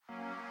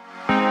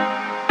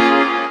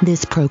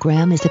This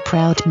program is a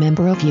proud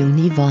member of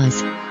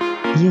Univoz.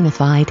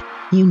 Unified,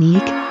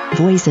 unique,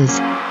 voices.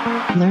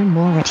 Learn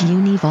more at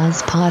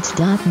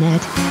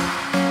univozpods.net.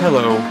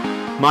 Hello,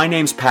 my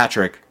name's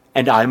Patrick,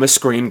 and I'm a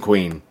Scream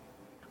Queen.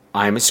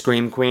 I'm a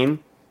Scream Queen,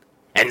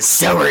 and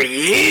so are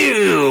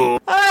you!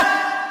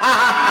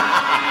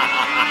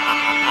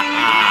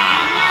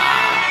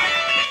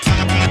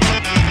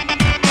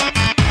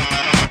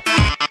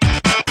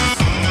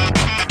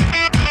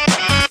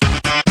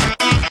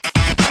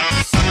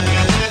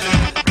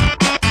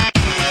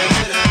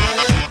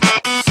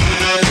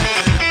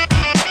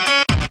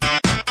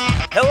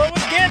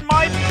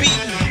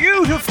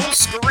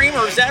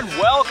 And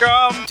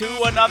welcome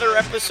to another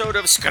episode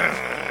of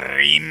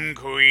Scream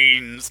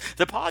Queens,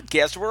 the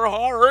podcast where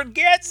horror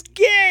gets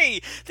gay.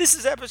 This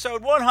is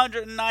episode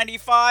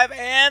 195,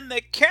 and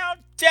the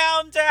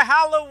Countdown to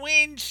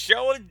Halloween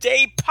Show of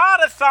Day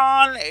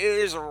Pod-A-THON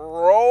is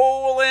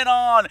rolling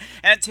on.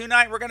 And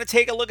tonight we're going to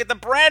take a look at the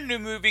brand new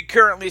movie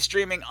currently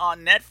streaming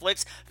on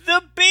Netflix,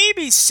 The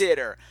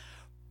Babysitter.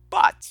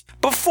 But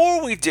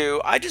before we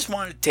do, I just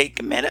want to take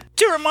a minute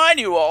to remind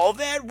you all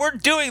that we're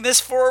doing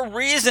this for a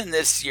reason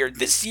this year.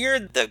 This year,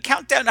 the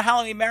Countdown to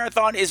Halloween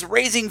Marathon is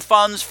raising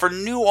funds for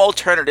New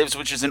Alternatives,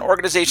 which is an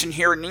organization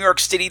here in New York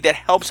City that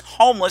helps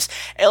homeless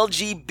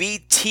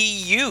LGBT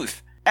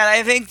youth. And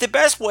I think the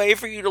best way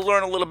for you to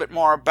learn a little bit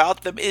more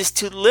about them is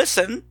to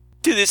listen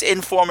to this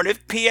informative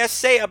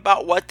PSA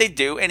about what they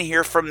do and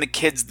hear from the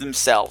kids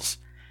themselves.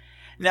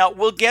 Now,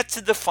 we'll get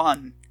to the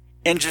fun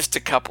in just a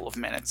couple of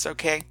minutes,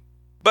 okay?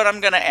 But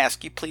I'm going to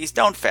ask you, please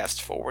don't fast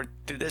forward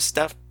through this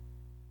stuff.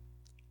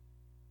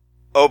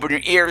 Open your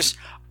ears,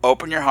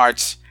 open your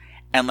hearts,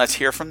 and let's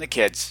hear from the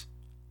kids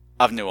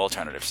of New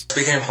Alternatives. I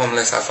became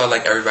homeless. I felt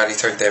like everybody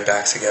turned their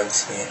backs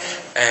against me.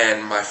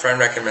 And my friend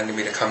recommended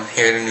me to come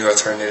here to New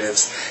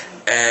Alternatives.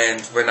 And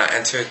when I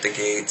entered the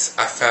gates,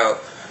 I felt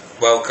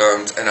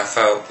welcomed, and I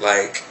felt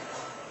like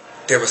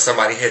there was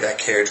somebody here that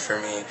cared for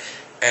me.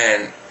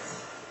 And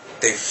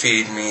they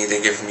feed me, they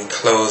give me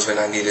clothes when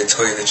I needed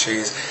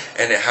toiletries,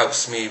 and it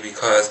helps me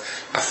because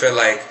I feel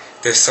like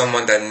there's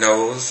someone that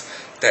knows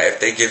that if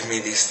they give me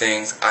these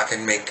things, I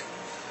can make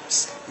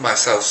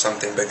myself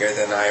something bigger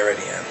than I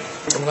already am.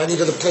 When I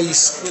needed a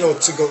place, to go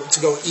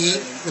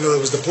eat, it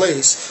was the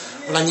place.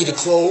 When I needed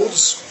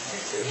clothes,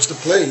 it was the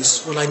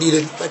place. When I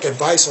needed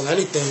advice on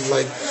anything,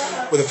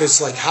 whether if it's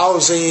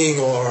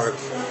housing or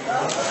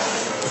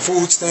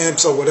food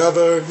stamps or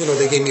whatever,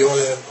 they gave me all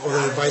the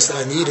advice that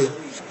I needed.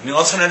 New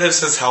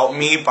Alternatives has helped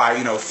me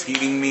by,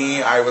 feeding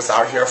me. I was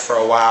out here for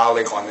a while,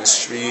 on the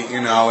street,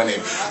 and they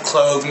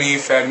clothed me,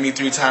 fed me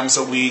 3 times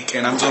a week,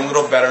 and I'm doing a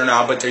little better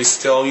now, but they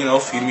still,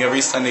 feed me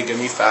every Sunday, give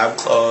me fab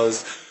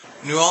clothes.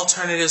 New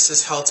Alternatives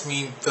has helped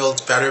me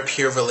build better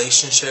peer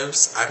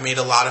relationships. I've made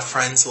a lot of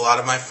friends. A lot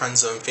of my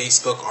friends on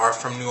Facebook are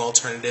from New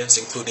Alternatives,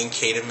 including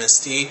Kate and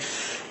Misty,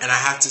 and I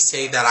have to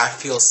say that I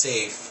feel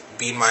safe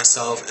being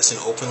myself as an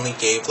openly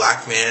gay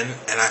black man,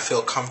 and I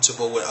feel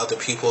comfortable with other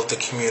people of the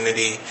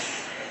community.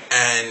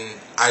 And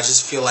I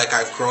just feel like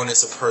I've grown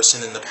as a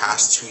person in the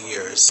past 2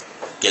 years.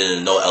 Getting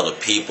to know other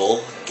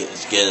people,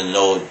 getting to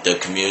know the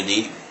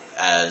community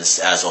as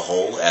a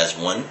whole, as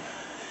one.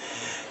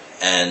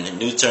 And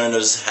New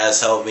Alternatives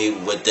has helped me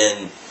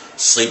within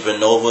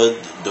sleeping over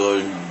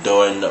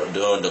during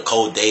the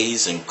cold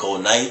days and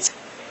cold nights.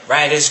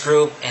 Writers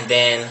group and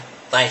then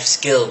life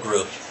skill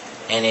group.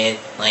 And it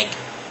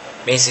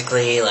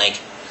basically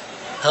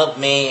helped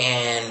me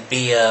and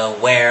be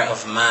aware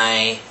of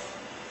my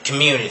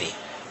community.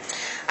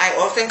 I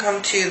often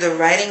come to the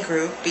writing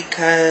group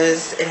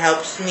because it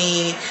helps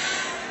me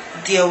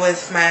deal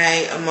with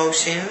my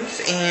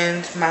emotions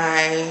and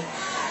my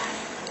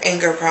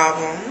anger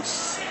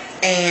problems,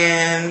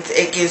 and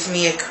it gives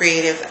me a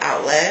creative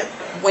outlet.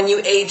 When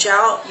you age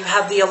out, you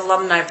have the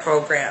alumni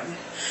program,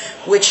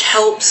 which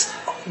helps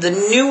the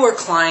newer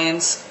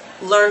clients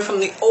learn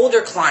from the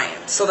older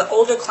clients, so the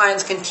older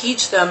clients can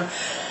teach them,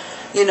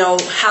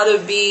 how to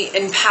be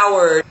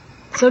empowered.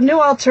 So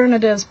New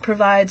Alternatives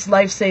provides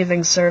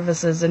life-saving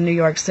services in New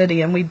York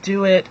City, and we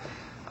do it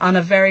on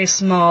a very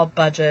small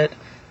budget,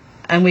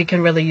 and we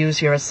can really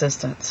use your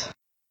assistance.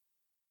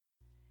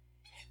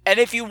 And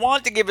if you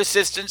want to give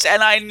assistance,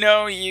 and I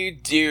know you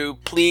do,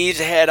 please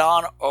head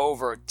on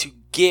over to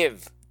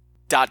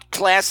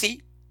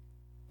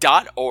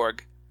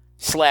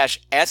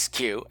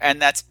give.classy.org/SQ,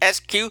 and that's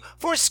SQ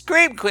for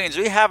Scream Queens.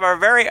 We have our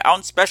very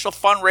own special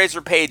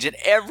fundraiser page, and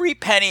every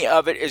penny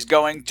of it is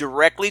going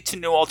directly to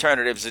New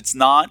Alternatives. It's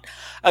not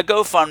a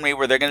GoFundMe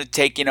where they're going to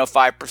take, 5%,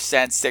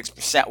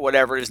 6%,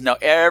 whatever it is. No,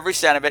 every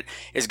cent of it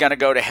is going to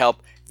go to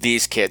help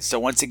these kids. So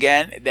once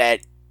again,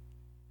 that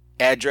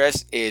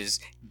address is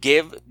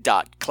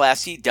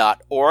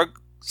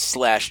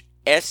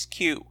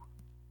give.classy.org/SQ.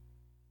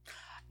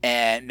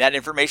 And that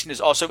information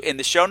is also in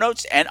the show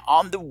notes and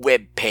on the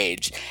web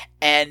page.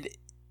 And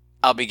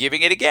I'll be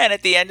giving it again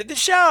at the end of the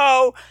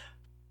show.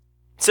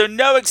 So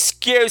no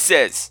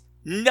excuses.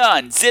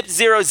 None. Zip,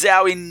 zero,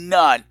 zowie,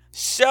 none.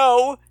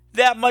 So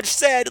that much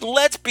said,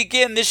 let's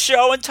begin the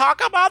show and talk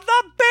about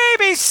The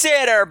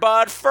Babysitter.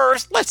 But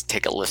first, let's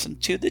take a listen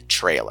to the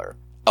trailer.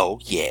 Oh,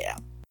 yeah.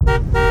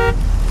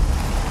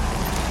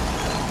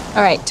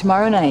 All right,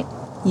 tomorrow night,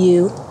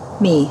 you,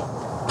 me,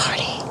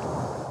 party.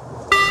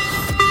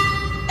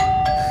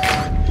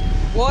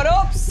 What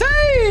up,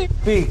 C?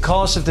 B,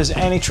 call us if there's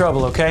any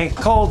trouble, okay?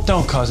 Cole,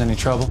 don't cause any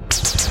trouble.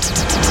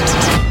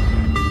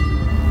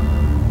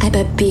 I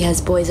bet B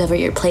has boys over at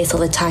your place all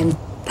the time.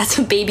 That's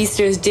what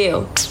babysitters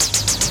do.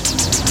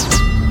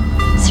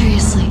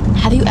 Seriously,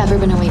 have you ever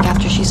been awake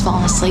after she's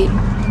fallen asleep?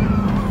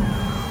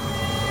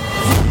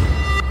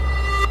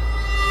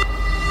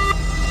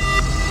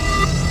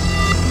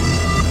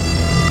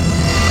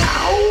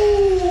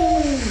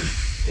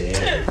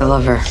 I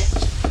love her.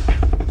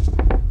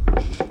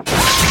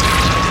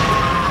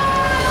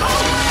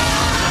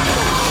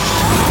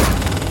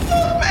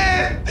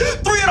 Man,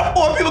 3 out of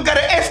 4 people got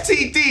an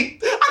STD.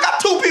 I got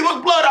 2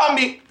 people's blood on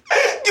me.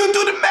 You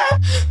do the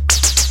math.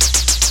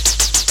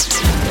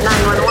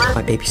 911.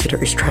 My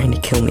babysitter is trying to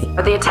kill me.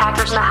 Are the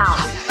attackers in the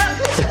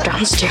house? They're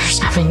downstairs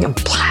having a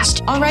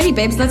blast. Alrighty,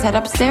 babes, let's head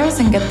upstairs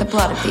and get the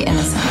blood of the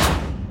innocent.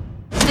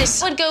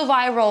 This would go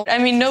viral. I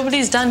mean,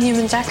 nobody's done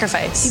human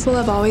sacrifice. People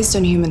have always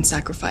done human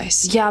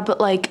sacrifice. Yeah,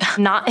 but like,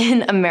 not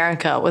in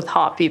America with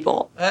hot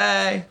people.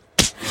 Hey.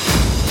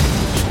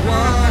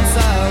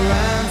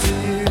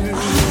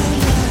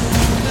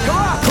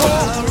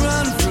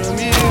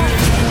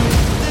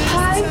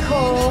 Hi,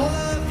 Cole.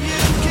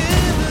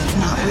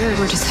 Not weird,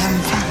 we're just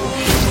having fun.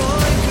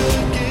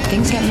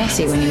 Things get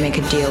messy when you make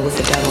a deal with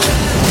the devil.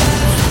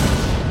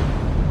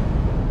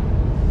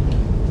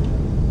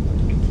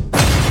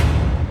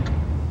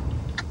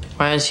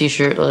 Why is he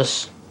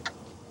shirtless?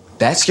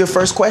 That's your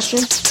first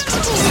question?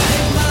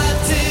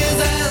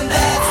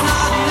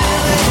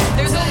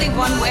 There's only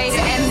one way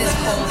to end this,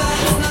 Cole.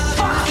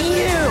 Fuck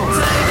you!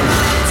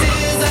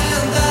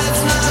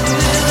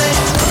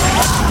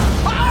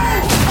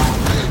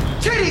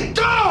 Kitty,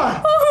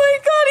 gone! Oh my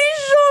god, he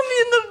shot me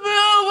in the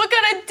boob! What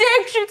kind of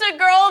dick shoots a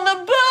girl in the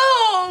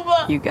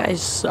boob? You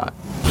guys suck.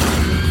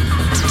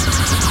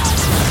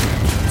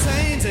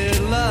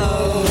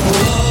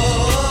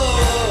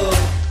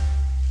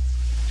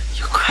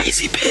 You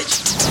crazy bitch.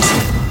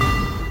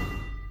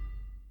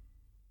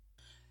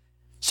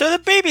 So The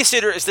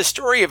Babysitter is the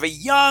story of a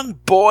young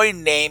boy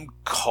named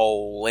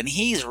Cole, and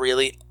he's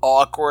really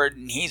awkward,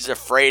 and he's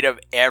afraid of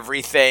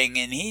everything,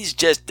 and he's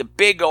just a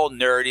big old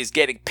nerd. He's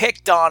getting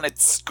picked on at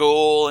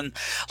school, and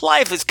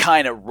life is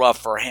kind of rough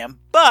for him,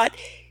 but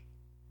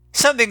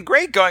something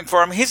great going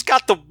for him. He's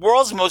got the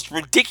world's most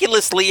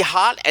ridiculously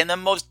hot and the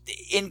most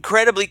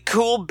incredibly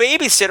cool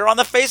babysitter on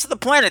the face of the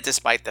planet,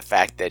 despite the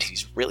fact that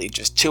he's really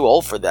just too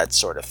old for that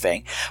sort of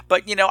thing.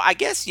 But, I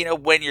guess,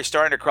 when you're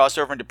starting to cross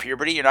over into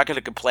puberty, you're not going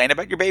to complain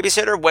about your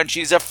babysitter when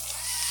she's a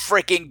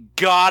freaking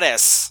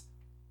goddess,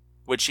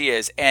 which she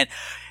is. And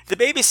the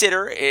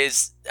babysitter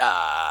is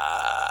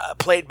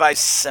played by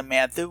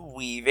Samantha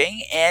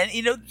Weaving, and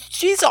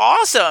she's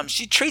awesome.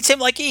 She treats him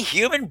like a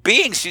human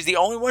being. She's the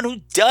only one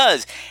who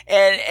does,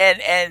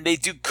 and they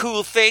do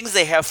cool things.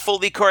 They have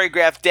fully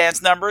choreographed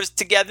dance numbers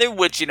together,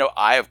 which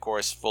I of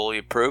course fully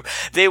approve.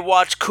 They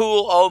watch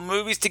cool old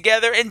movies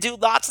together and do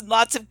lots and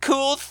lots of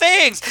cool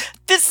things.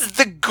 This is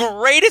the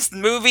greatest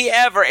movie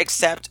ever,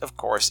 except of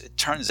course it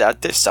turns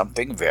out there's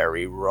something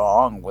very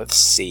wrong with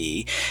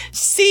C.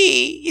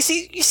 You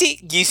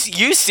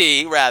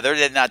see, rather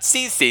than not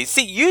CC.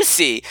 See, you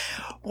see,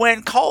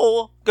 when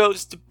Cole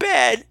goes to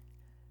bed,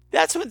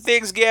 that's when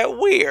things get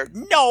weird.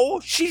 No,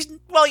 she's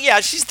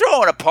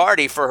throwing a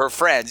party for her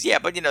friends. Yeah,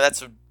 but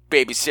that's what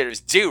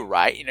babysitters do,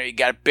 right? You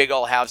got a big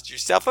old house to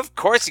yourself. Of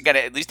course you're going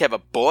to at least have a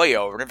boy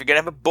over. And if you're going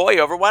to have a boy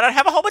over, why not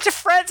have a whole bunch of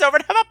friends over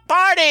and have a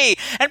party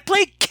and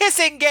play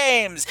kissing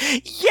games?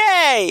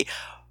 Yay!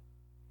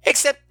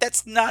 Except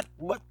that's not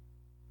what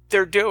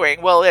they're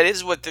doing. Well, it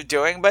is what they're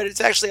doing, but it's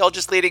actually all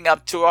just leading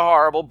up to a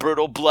horrible,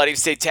 brutal, bloody,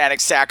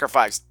 satanic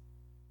sacrifice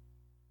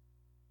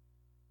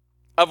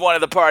of one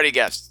of the party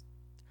guests,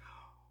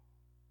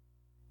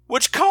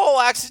 which Cole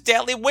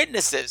accidentally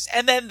witnesses.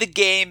 And then the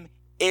game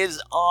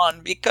is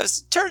on,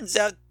 because it turns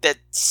out that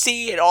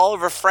C and all of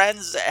her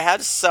friends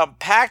have some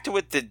pact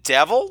with the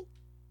devil,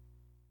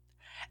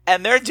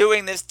 and they're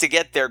doing this to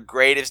get their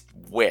greatest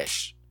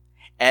wish.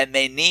 And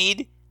they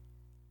need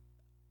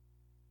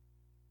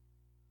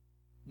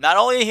not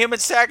only a human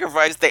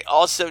sacrifice, they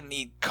also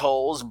need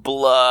Cole's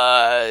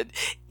blood.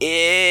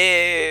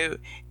 Ew.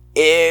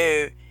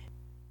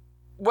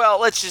 Well,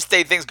 let's just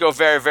say things go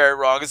very, very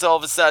wrong. Because all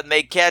of a sudden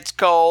they catch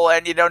Cole,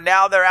 and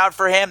now they're out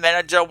for him.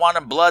 They don't want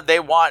him blood. They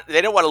don't want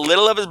a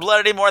little of his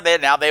blood anymore.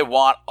 Now they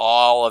want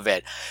all of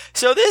it.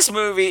 So this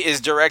movie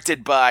is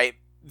directed by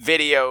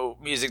video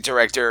music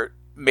director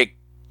Mick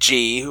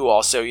G, who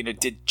also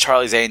did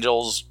Charlie's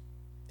Angels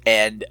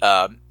and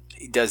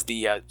he does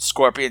the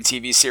Scorpion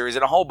TV series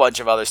and a whole bunch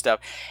of other stuff.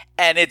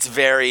 And it's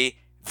very,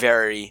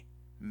 very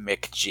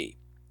Mick G.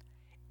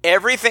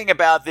 Everything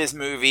about this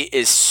movie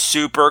is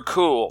super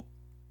cool.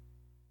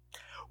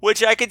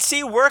 which I could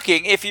see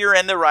working if you're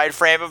in the right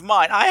frame of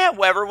mind. I,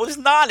 however, was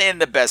not in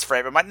the best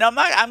frame of mind. Now,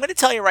 I'm going to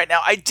tell you right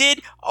now, I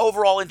did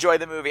overall enjoy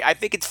the movie. I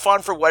think it's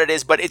fun for what it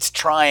is, but it's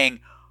trying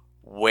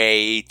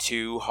way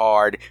too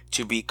hard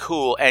to be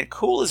cool. And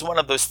cool is one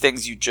of those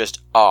things you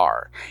just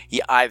are.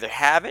 You either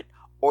have it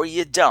or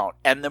you don't.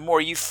 And the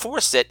more you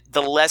force it,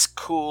 the less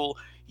cool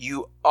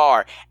you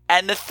are.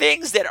 And the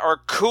things that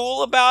are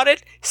cool about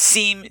it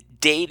seem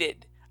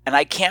dated. And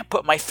I can't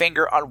put my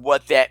finger on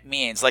what that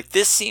means. Like,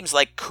 this seems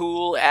like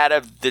cool out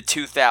of the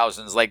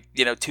 2000s, like,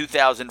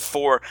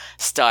 2004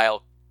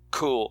 style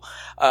cool.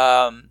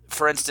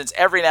 For instance,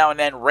 every now and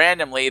then,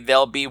 randomly,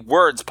 there'll be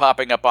words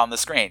popping up on the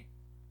screen.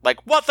 Like,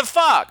 what the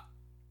fuck?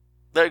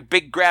 The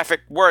big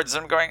graphic words.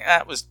 I'm going,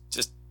 that was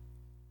just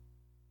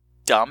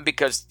dumb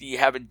because you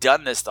haven't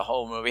done this the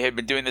whole movie. You had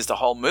been doing this the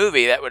whole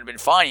movie. That would have been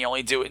fine. You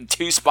only do it in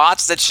 2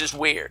 spots. That's just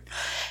weird.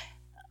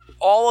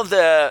 All of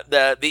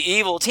the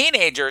evil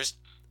teenagers,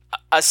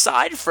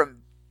 aside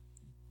from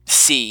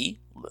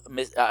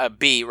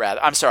B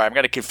rather. I'm sorry, I'm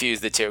going to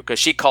confuse the two because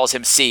she calls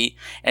him C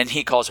and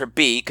he calls her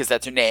B because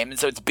that's her name, and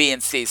so it's B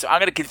and C. So I'm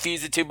going to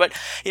confuse the two. But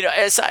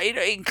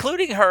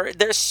including her,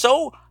 they're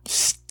so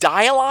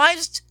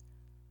stylized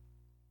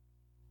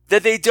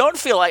that they don't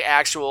feel like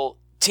actual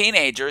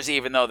teenagers,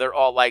 even though they're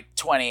all like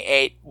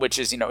 28, which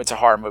is, it's a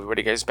horror movie. What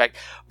do you expect?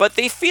 But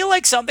they feel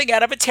like something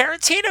out of a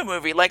Tarantino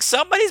movie. Like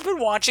somebody's been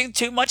watching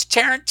too much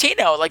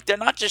Tarantino. Like they're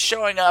not just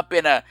showing up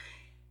in a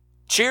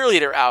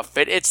cheerleader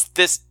outfit. It's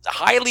this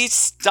highly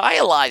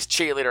stylized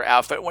cheerleader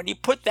outfit. When you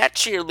put that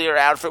cheerleader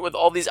outfit with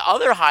all these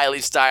other highly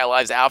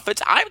stylized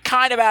outfits, I'm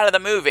kind of out of the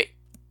movie.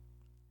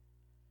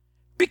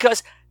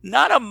 Because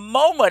not a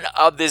moment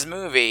of this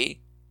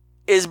movie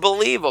is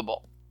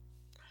believable.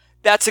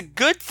 That's a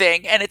good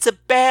thing, and it's a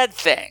bad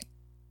thing.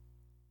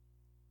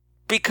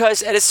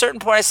 Because at a certain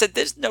point I said,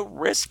 there's no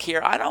risk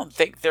here. I don't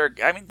think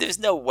there's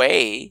no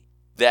way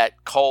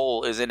that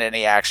Cole is in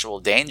any actual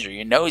danger.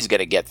 He's going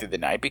to get through the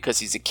night because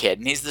he's a kid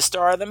and he's the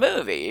star of the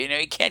movie.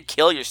 You can't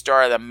kill your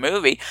star of the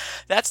movie.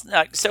 That's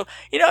not so.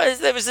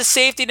 There was a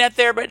safety net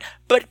there, but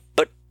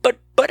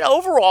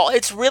overall,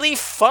 it's really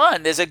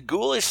fun. There's a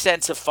ghoulish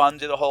sense of fun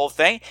to the whole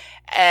thing,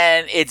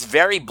 and it's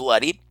very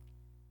bloody.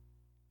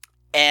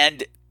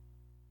 And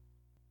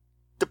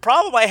the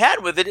problem I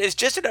had with it is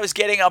just that I was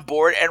getting on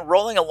board and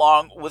rolling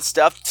along with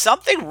stuff.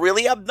 Something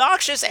really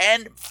obnoxious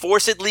and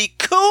forcedly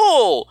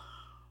cool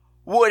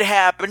would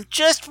happen.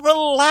 Just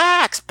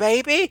relax,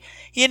 baby.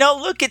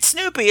 Look at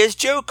Snoopy. Is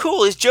Joe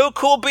Cool? Is Joe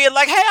Cool being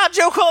like, hey, I'm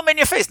Joe Cool, I'm in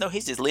your face? No,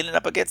 he's just leaning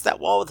up against that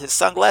wall with his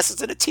sunglasses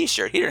and a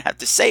t-shirt. He didn't have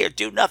to say or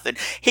do nothing.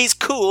 He's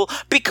cool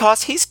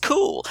because he's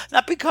cool,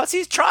 not because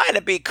he's trying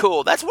to be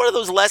cool. That's one of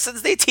those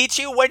lessons they teach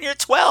you when you're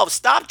 12.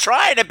 Stop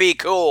trying to be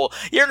cool.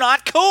 You're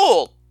not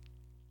cool.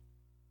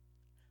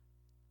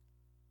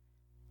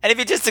 And if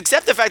you just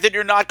accept the fact that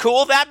you're not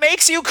cool, that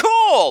makes you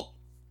cool.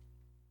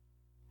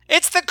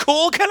 It's the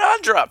cool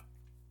conundrum.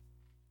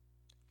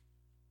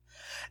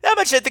 Not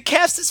much. The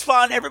cast is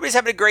fun. Everybody's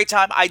having a great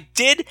time. I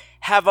did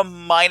have a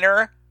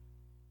minor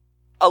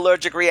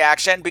allergic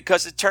reaction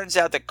because it turns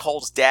out that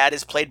Cole's dad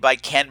is played by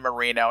Ken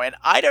Marino. And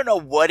I don't know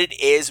what it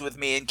is with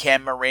me and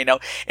Ken Marino.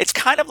 It's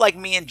kind of like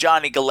me and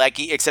Johnny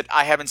Galecki, except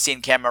I haven't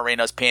seen Ken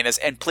Marino's penis.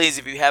 And please,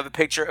 if you have a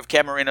picture of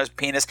Ken Marino's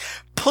penis,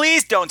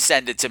 please don't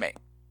send it to me.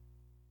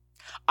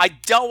 I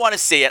don't want to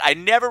see it. I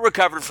never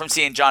recovered from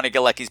seeing Johnny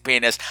Galecki's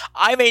penis.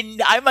 I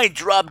may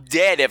drop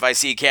dead if I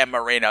see Cam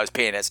Marino's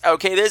penis.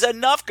 Okay, there's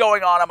enough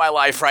going on in my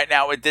life right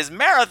now with this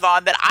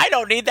marathon that I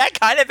don't need that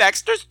kind of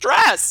extra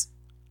stress.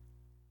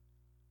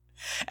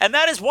 And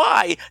that is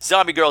why,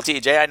 Zombie Girl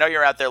TJ, I know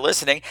you're out there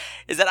listening,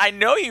 is that I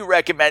know you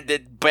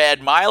recommended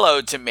Bad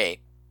Milo to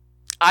me.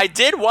 I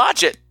did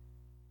watch it.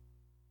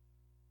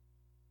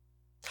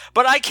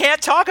 But I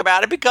can't talk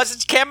about it because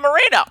it's Cam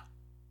Marino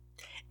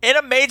in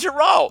a major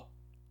role.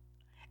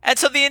 And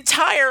so the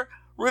entire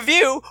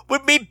review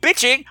would be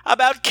bitching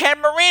about Ken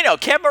Marino.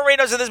 Ken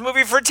Marino's in this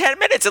movie for 10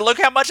 minutes, and look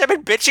how much I've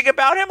been bitching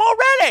about him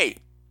already.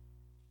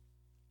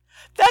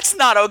 That's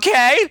not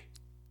okay.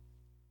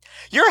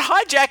 You're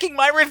hijacking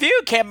my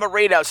review, Ken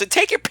Marino, so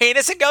take your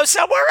penis and go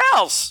somewhere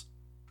else.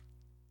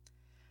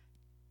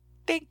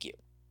 Thank you.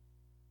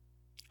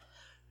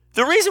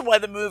 The reason why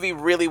the movie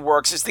really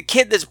works is the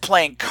kid that's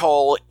playing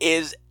Cole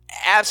is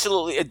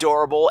absolutely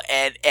adorable,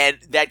 and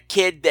that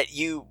kid that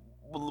you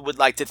would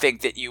like to think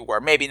that you were.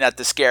 Maybe not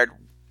the scared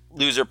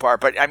loser part,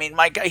 but I mean,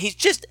 my guy, he's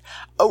just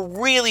a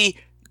really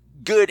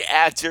good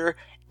actor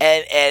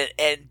and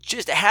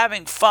just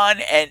having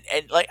fun and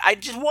like, I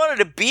just wanted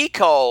to be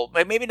Cole.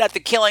 Maybe not the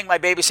killing my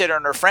babysitter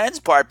and her friends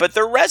part, but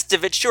the rest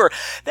of it, sure.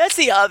 That's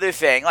the other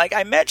thing. Like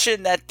I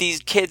mentioned that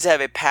these kids have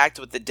a pact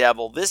with the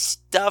devil. This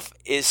stuff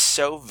is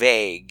so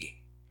vague.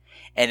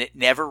 And it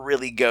never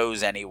really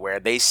goes anywhere.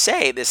 They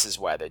say this is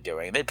why they're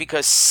doing it,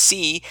 because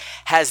C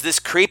has this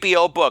creepy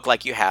old book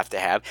like you have to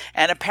have.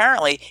 And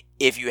apparently,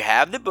 if you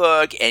have the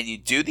book and you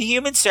do the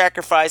human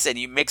sacrifice and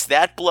you mix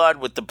that blood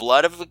with the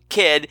blood of a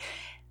kid,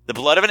 the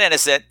blood of an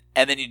innocent,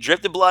 and then you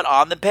drip the blood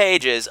on the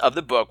pages of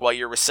the book while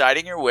you're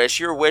reciting your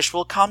wish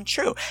will come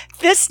true.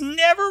 This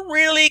never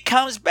really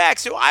comes back.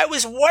 So I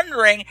was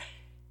wondering,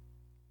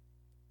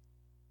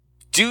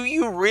 do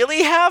you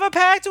really have a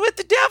pact with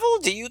the devil?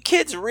 Do you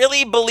kids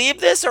really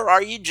believe this, or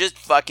are you just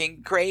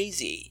fucking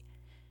crazy?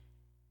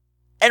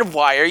 And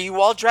why are you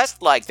all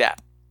dressed like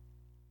that?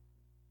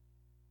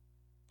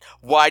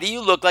 Why do you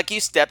look like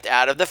you stepped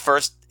out of the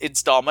first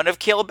installment of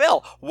Kill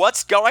Bill?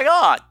 What's going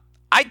on?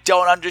 I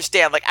don't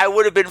understand. Like, I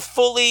would have been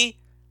fully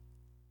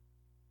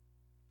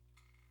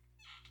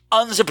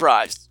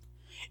unsurprised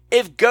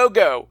if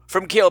Go-Go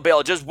from Kill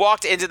Bill just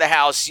walked into the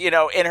house, in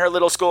her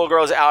little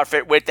schoolgirl's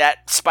outfit with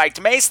that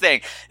spiked mace thing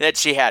that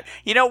she had.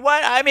 You know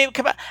what? I mean,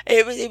 come on.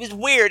 It was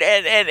weird.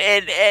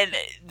 And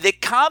the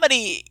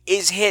comedy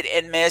is hit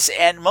and miss,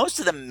 and most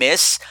of the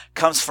miss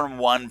comes from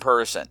one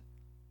person.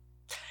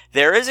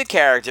 There is a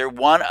character,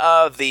 one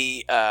of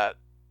the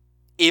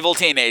evil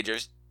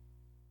teenagers,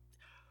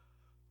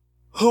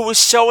 who was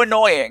so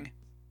annoying,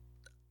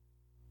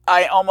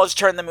 I almost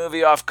turned the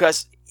movie off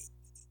because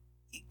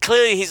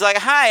clearly he's like,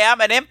 hi, I'm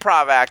an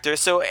improv actor,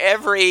 so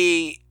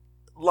every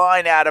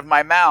line out of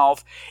my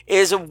mouth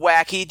is a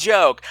wacky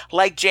joke,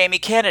 like Jamie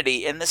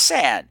Kennedy in The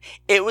Sand.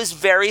 It was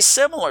very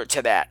similar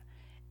to that,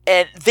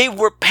 and they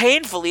were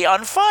painfully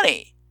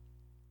unfunny.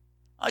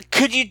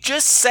 Could you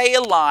just say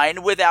a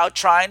line without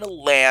trying to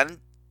land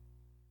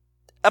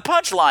a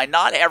punchline?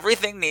 Not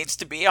everything needs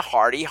to be a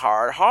hearty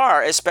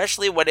har,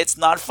 especially when it's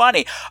not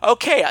funny.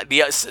 Okay,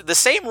 the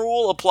same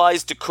rule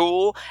applies to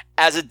cool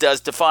as it does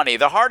to funny.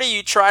 The harder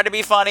you try to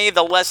be funny,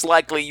 the less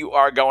likely you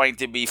are going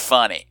to be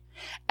funny.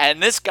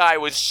 And this guy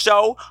was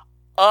so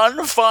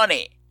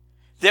unfunny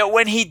that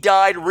when he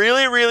died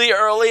really, really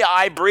early,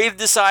 I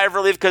breathed a sigh of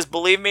relief because,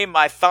 believe me,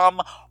 my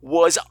thumb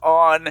was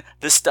on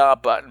the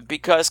stop button.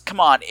 Because, come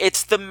on,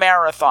 it's the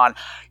marathon.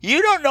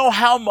 You don't know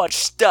how much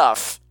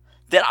stuff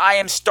that I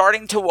am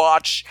starting to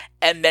watch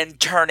and then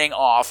turning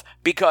off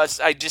because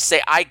I just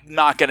say, I'm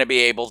not going to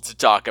be able to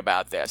talk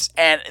about this.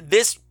 And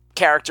this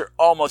character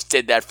almost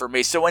did that for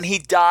me. So when he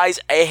dies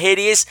a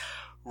hideous,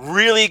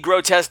 really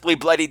grotesquely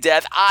bloody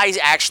death, I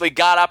actually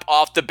got up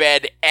off the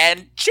bed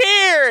and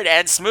cheered.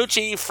 And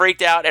Smoochie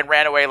freaked out and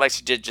ran away like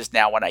she did just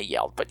now when I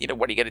yelled. But,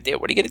 what are you going to do?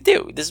 What are you going to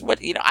do? This is what,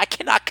 I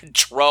cannot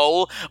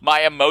control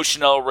my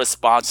emotional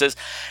responses.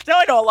 Now,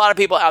 I know a lot of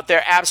people out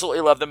there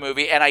absolutely love the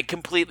movie, and I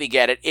completely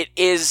get it. It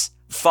is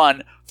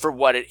fun for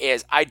what it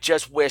is. I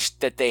just wish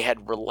that they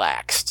had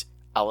relaxed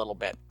a little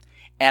bit.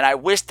 And I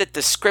wish that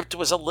the script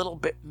was a little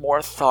bit more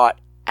thought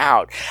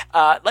out.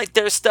 Like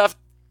there's stuff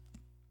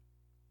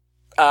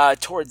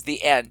towards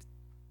the end.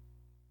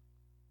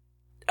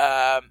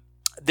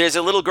 There's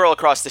a little girl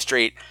across the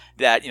street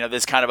that,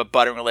 there's kind of a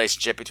budding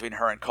relationship between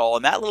her and Cole.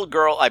 And that little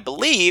girl, I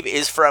believe,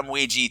 is from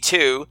Ouija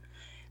 2.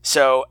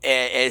 So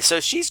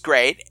she's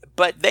great.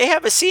 But they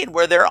have a scene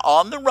where they're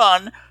on the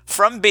run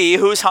from B,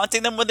 who's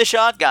hunting them with a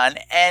shotgun,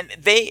 and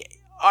they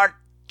are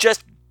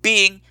just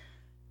being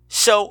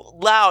so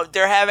loud.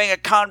 They're having a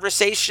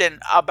conversation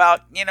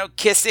about,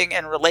 kissing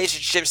and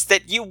relationships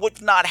that you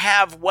would not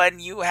have when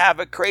you have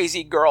a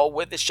crazy girl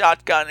with a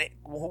shotgun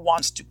who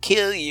wants to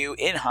kill you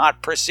in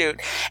hot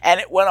pursuit. And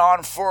it went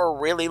on for a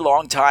really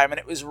long time, and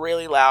it was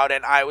really loud,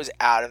 and I was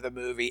out of the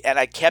movie, and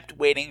I kept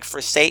waiting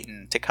for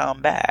Satan to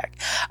come back.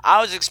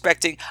 I was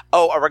expecting,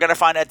 are we going to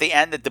find at the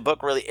end that the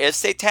book really is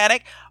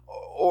satanic,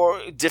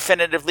 or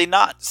definitively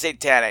not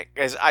satanic?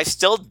 Because I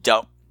still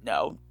don't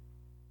know.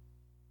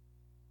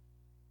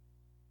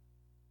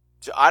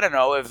 So I don't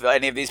know if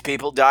any of these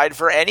people died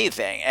for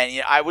anything.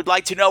 And I would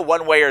like to know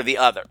one way or the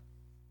other.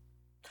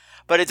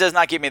 But it does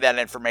not give me that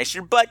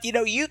information. But,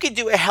 you could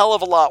do a hell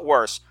of a lot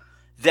worse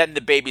than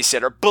The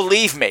Babysitter.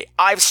 Believe me,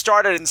 I've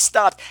started and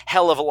stopped a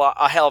hell of a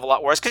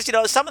lot worse. Because,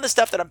 some of the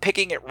stuff that I'm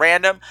picking at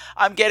random,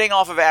 I'm getting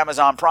off of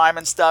Amazon Prime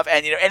and stuff.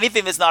 And,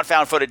 anything that's not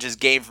found footage is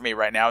game for me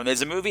right now. And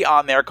there's a movie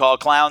on there called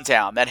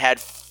ClownTown that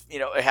had,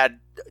 it had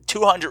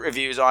 200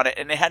 reviews on it,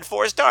 and it had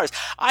 4 stars.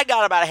 I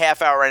got about a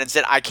half hour in and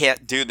said, I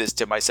can't do this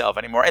to myself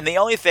anymore. And the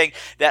only thing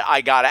that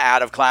I got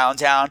out of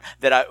ClownTown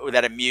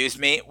that amused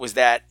me was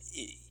that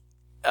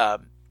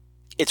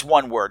it's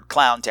one word,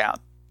 ClownTown.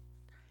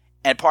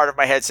 And part of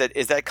my head said,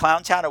 is that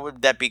ClownTown, or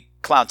would that be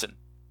Clownton?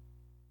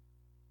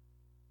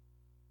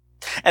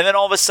 And then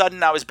all of a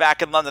sudden, I was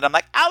back in London. I'm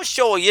like, I'll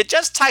show you.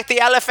 Just take the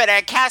Elephant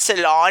and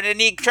Castle line,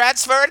 and you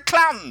transfer it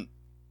Clownton.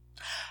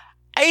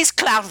 East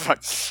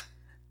Clownton.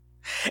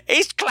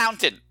 East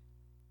Clownton.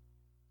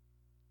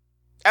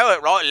 Oh,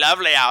 right,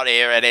 lovely out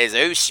here it is.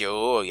 Oh,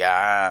 sure,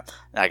 yeah.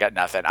 I got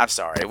nothing. I'm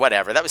sorry.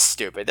 Whatever. That was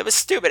stupid.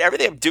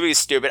 Everything I'm doing is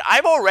stupid.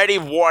 I'm already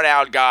worn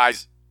out,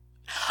 guys.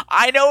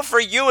 I know for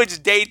you it's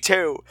day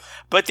 2,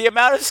 but the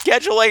amount of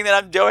scheduling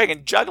that I'm doing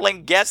and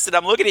juggling guests, and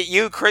I'm looking at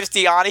you,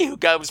 Christiani, who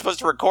was supposed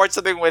to record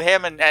something with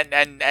him,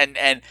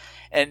 and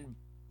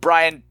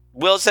Brian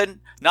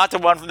Wilson, not the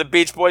one from the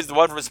Beach Boys, the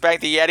one from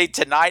Spank the Yeti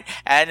tonight,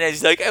 and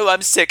he's like, oh,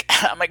 I'm sick.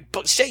 I'm like,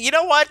 shit, you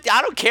know what?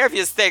 I don't care if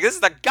you're sick. This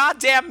is a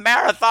goddamn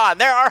marathon.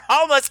 There are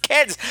homeless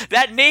kids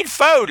that need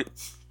food.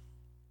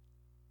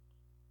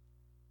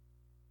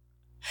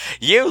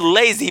 You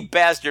lazy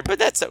bastard. But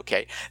that's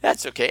okay.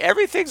 That's okay.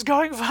 Everything's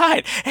going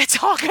fine.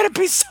 It's all going to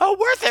be so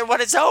worth it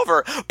when it's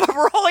over. But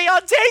we're only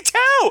on day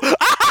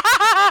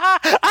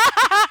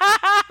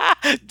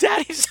 2.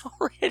 Daddy's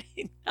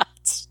already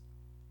nuts.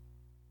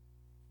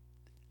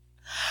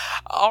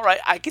 All right.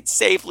 I could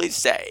safely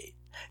say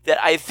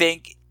that I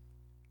think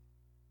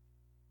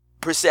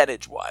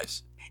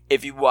percentage-wise,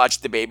 if you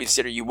watch The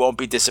Babysitter, you won't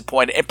be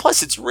disappointed. And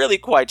plus, it's really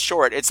quite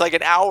short. It's like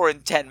an hour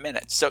and 10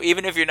 minutes. So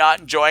even if you're not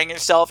enjoying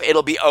yourself,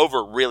 it'll be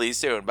over really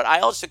soon. But I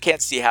also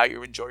can't see how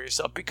you enjoy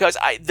yourself because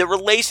the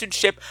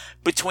relationship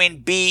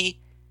between B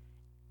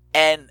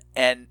and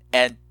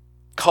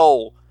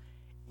Cole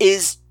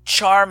is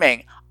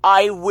charming.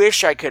 I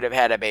wish I could have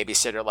had a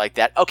babysitter like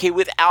that. Okay,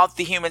 without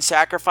the human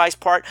sacrifice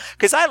part.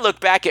 Because I look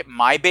back at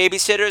my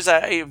babysitters,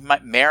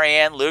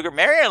 Marianne Luger.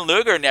 Marianne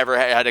Luger never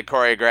had a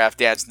choreographed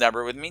dance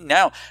number with me.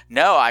 No.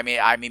 I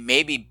mean,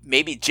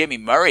 maybe Jimmy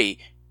Murray,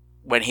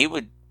 when he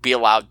would be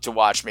allowed to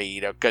watch me,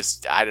 because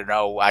I don't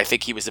know. I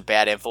think he was a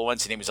bad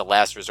influence and he was a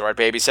last resort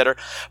babysitter.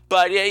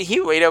 But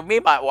we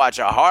might watch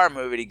a horror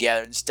movie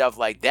together and stuff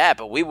like that,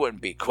 but we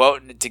wouldn't be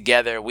quoting it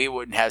together. We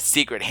wouldn't have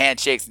secret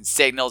handshakes and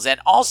signals.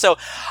 And also,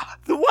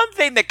 the one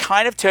thing that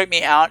kind of took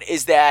me out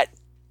is that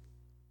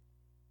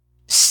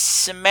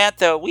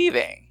Samantha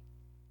Weaving,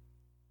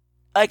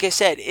 like I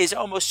said, is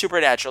almost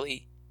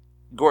supernaturally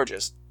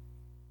gorgeous.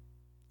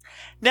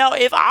 Now,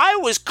 if I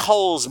was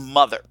Cole's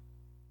mother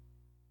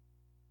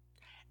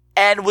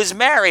and was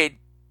married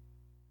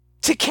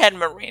to Ken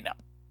Marino.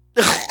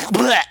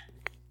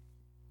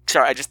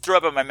 Sorry, I just threw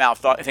up in my mouth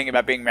thinking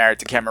about being married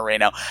to Ken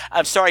Marino.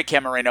 I'm sorry,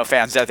 Ken Marino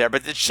fans out there,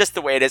 but it's just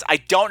the way it is. I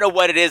don't know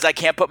what it is. I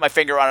can't put my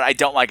finger on it. I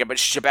don't like it,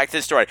 but back to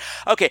the story.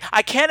 Okay,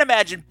 I can't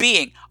imagine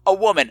being a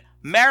woman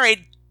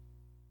married,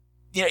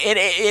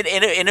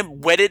 in a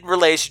wedded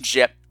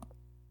relationship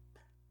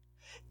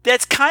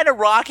that's kind of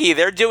rocky.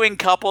 They're doing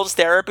couples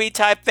therapy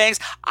type things.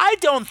 I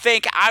don't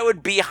think I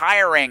would be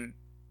hiring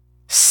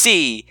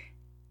C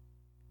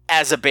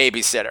as a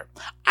babysitter.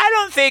 I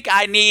don't think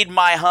I need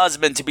my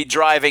husband to be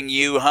driving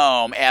you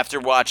home after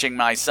watching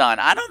my son.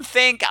 I don't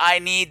think I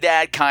need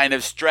that kind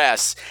of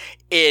stress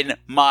in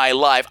my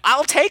life.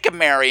 I'll take a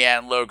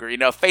Marianne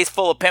Luger, face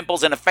full of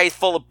pimples and a face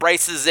full of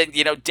braces and,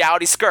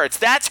 dowdy skirts.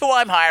 That's who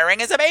I'm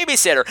hiring as a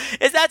babysitter.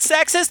 Is that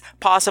sexist?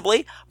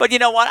 Possibly. But you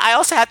know what? I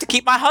also have to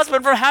keep my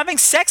husband from having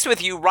sex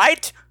with you,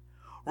 right?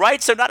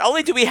 Right? So not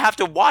only do we have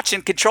to watch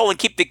and control and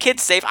keep the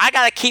kids safe, I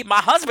gotta keep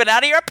my husband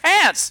out of your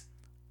pants,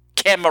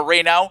 Ken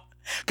Marino.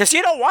 Because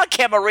you don't want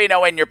Ken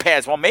Marino in your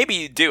pants. Well, maybe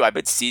you do. I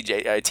bet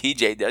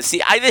TJ does.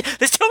 See,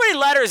 there's too many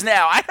letters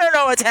now. I don't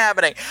know what's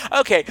happening.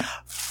 Okay,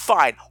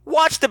 fine.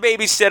 Watch The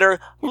Babysitter.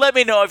 Let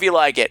me know if you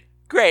like it.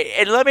 Great.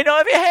 And let me know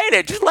if you hate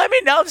it. Just let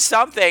me know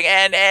something.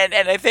 And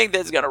I think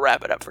that's going to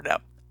wrap it up for now.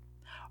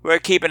 We're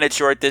keeping it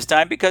short this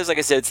time because, like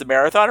I said, it's the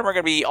marathon, and we're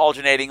going to be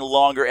alternating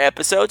longer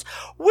episodes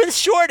with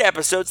short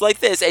episodes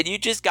like this. And you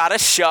just got to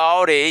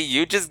shouty.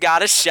 You just got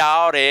to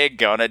shouty.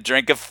 Gonna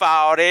drink a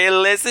 40.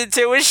 Listen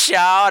to a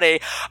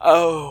shouty.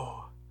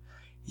 Oh,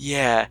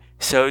 yeah.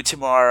 So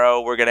tomorrow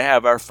we're going to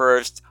have our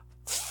first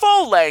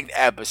full-length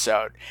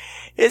episode.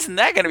 Isn't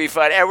that going to be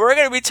fun? And we're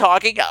going to be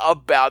talking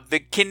about the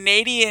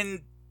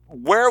Canadian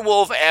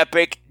werewolf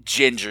epic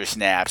Ginger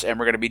Snaps, and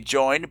we're going to be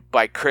joined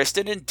by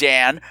Kristen and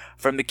Dan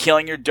from the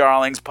Killing Your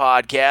Darlings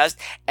podcast,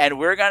 and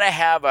we're going to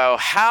have a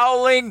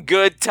howling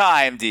good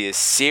time. Do you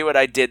see what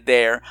I did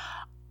there?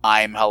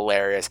 I'm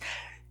hilarious.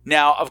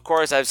 Now, of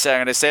course, I'm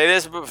going to say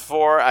this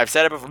before. I've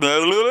said it before.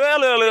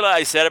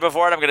 I said it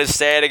before, and I'm going to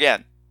say it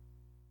again.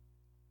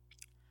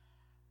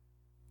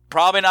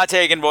 Probably not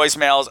taking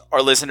voicemails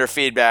or listener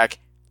feedback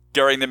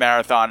during the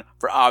marathon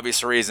for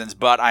obvious reasons,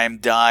 but I am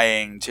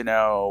dying to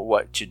know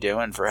what you're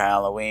doing for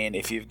Halloween.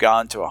 If you've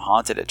gone to a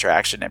haunted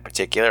attraction in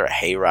particular, a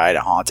hayride,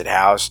 a haunted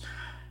house,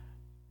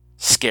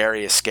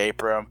 scary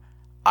escape room,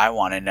 I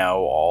want to know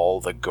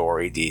all the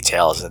gory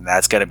details, and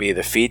that's going to be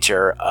the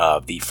feature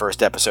of the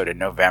first episode in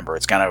November.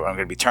 I'm going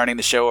to be turning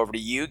the show over to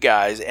you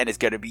guys, and it's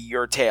going to be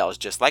your tales,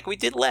 just like we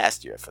did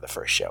last year for the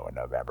first show in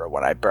November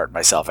when I burnt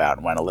myself out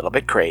and went a little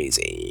bit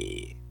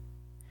crazy.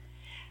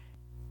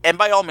 And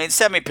by all means,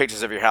 send me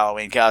pictures of your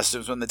Halloween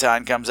costumes when the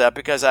time comes up,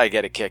 because I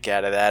get a kick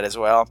out of that as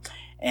well.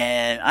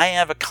 And I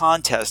have a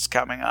contest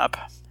coming up.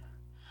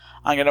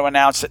 I'm going to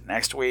announce it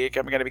next week.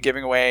 I'm going to be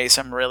giving away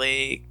some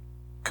really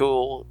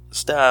cool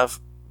stuff,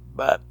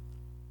 but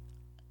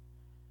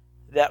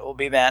that will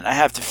be then. I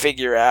have to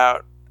figure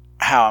out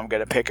how I'm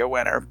going to pick a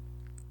winner,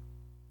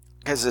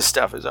 because this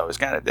stuff is always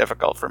kind of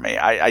difficult for me.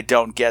 I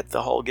don't get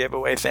the whole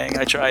giveaway thing.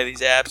 I try these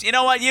apps. You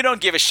know what? You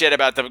don't give a shit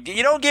about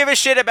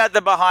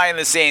the behind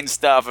the scenes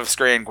stuff of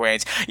Screen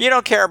Queens. You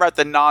don't care about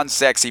the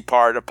non-sexy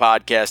part of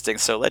podcasting.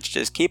 So let's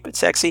just keep it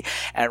sexy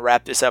and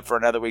wrap this up for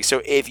another week.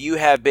 So if you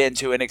have been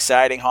to an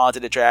exciting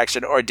haunted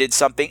attraction or did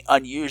something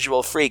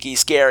unusual, freaky,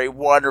 scary,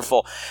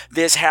 wonderful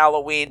this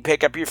Halloween,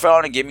 pick up your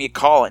phone and give me a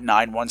call at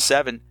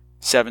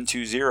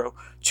 917-720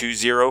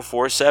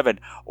 2047,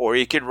 or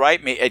you can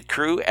write me at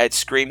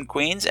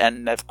crew@screamqueens,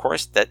 and of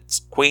course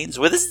that's Queens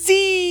with a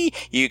Z.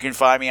 You can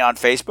find me on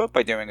Facebook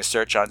by doing a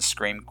search on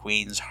Scream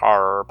Queens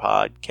Horror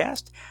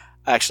Podcast.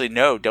 Actually,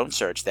 no, don't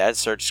search that.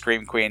 Search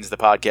Scream Queens, the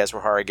podcast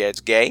where horror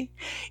gets gay.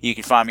 You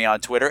can find me on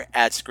Twitter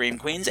 @Scream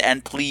Queens,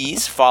 and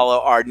please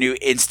follow our new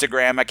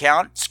Instagram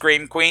account,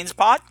 Scream Queens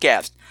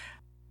Podcast,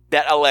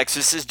 that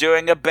Alexis is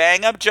doing a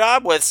bang-up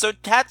job with. So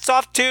hats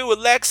off to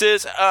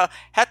Alexis.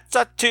 Hats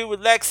off to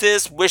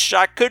Alexis. Wish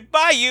I could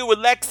buy you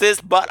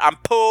Alexis, but I'm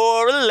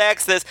poor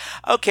Alexis.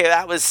 Okay,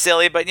 that was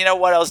silly, but you know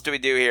what else do we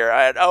do here?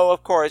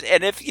 Of course.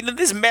 And if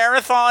this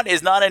marathon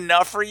is not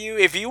enough for you,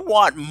 if you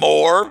want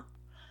more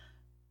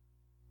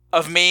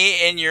of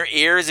me in your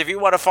ears, if you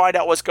want to find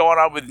out what's going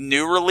on with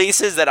new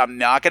releases that I'm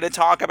not going to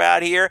talk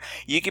about here,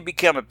 you can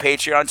become a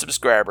Patreon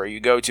subscriber. You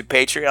go to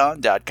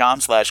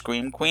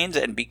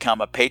patreon.com/screamqueens and become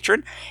a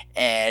patron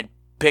and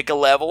pick a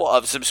level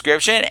of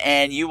subscription,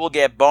 and you will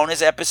get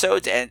bonus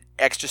episodes and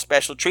extra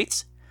special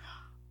treats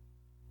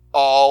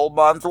all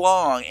month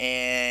long,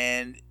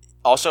 and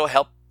also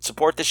help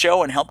support the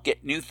show and help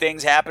get new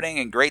things happening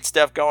and great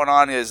stuff going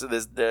on.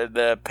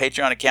 The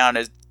Patreon account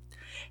has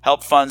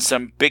helped fund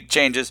some big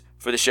changes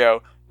for the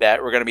show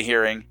that we're going to be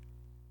hearing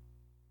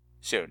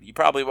soon. You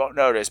probably won't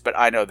notice, but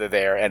I know they're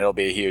there, and it'll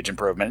be a huge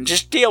improvement. And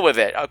just deal with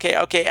it,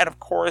 okay? And of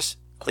course,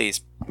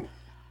 please,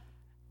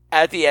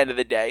 at the end of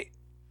the day,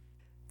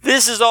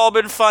 this has all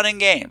been fun and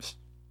games.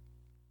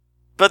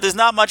 But there's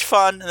not much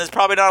fun, and there's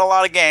probably not a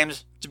lot of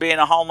games to being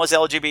a homeless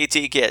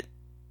LGBT kid.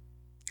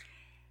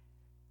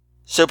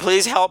 So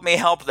please help me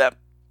help them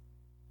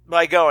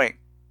by going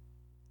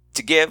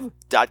to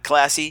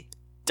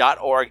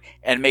give.classy.org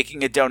and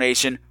making a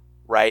donation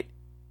right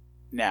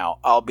now.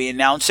 I'll be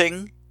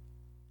announcing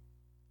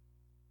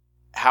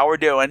how we're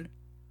doing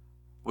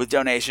with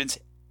donations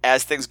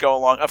as things go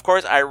along. Of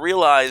course, I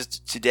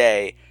realized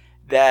today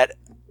that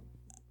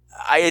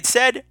I had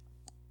said,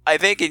 I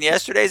think in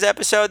yesterday's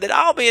episode, that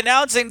I'll be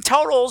announcing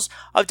totals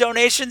of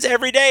donations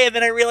every day, and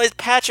then I realized,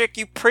 Patrick,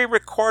 you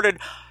pre-recorded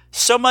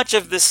so much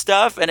of this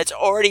stuff and it's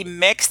already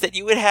mixed that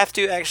you would have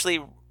to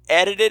actually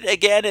edit it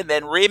again and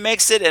then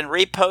remix it and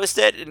repost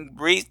it and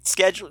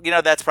reschedule.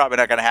 That's probably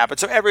not going to happen.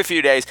 So every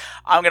few days,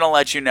 I'm going to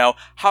let you know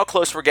how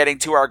close we're getting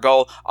to our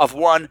goal of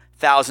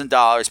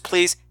 $1,000.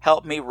 Please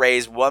help me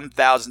raise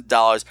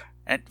 $1,000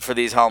 for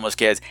these homeless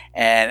kids,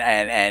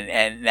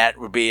 and that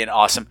would be an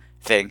awesome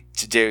thing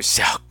to do.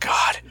 So,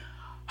 God,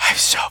 I'm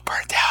so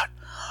burnt out.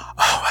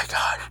 Oh my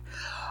God.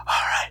 All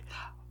right.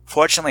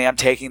 Fortunately, I'm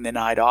taking the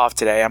night off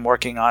today. I'm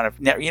working on it.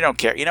 No, you don't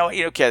care. You know what?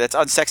 You don't care. That's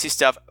unsexy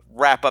stuff.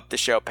 Wrap up the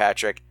show,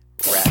 Patrick.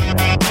 Wrap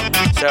it up.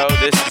 So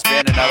this has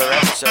been another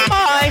episode of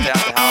Countdown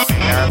to Halloween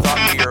Marathon.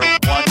 We are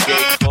one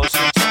day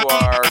closer to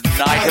our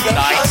night of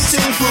nights,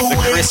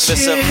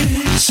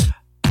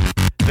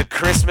 the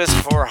Christmas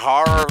for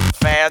horror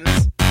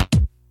fans.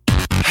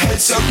 And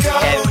that's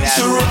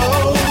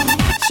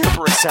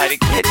super exciting.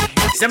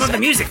 Some of the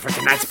music for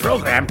tonight's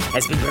program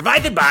has been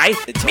provided by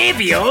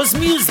Mavio's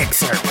Music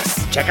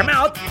Service. Check them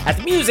out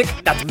at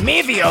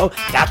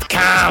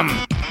music.mavio.com,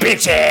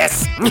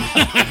 bitches!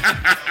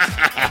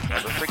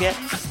 Never forget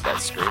that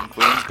Scream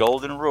Queen's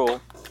golden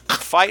rule: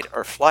 fight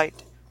or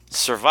flight,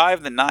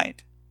 survive the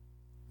night,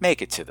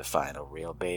 make it to the final reel, baby.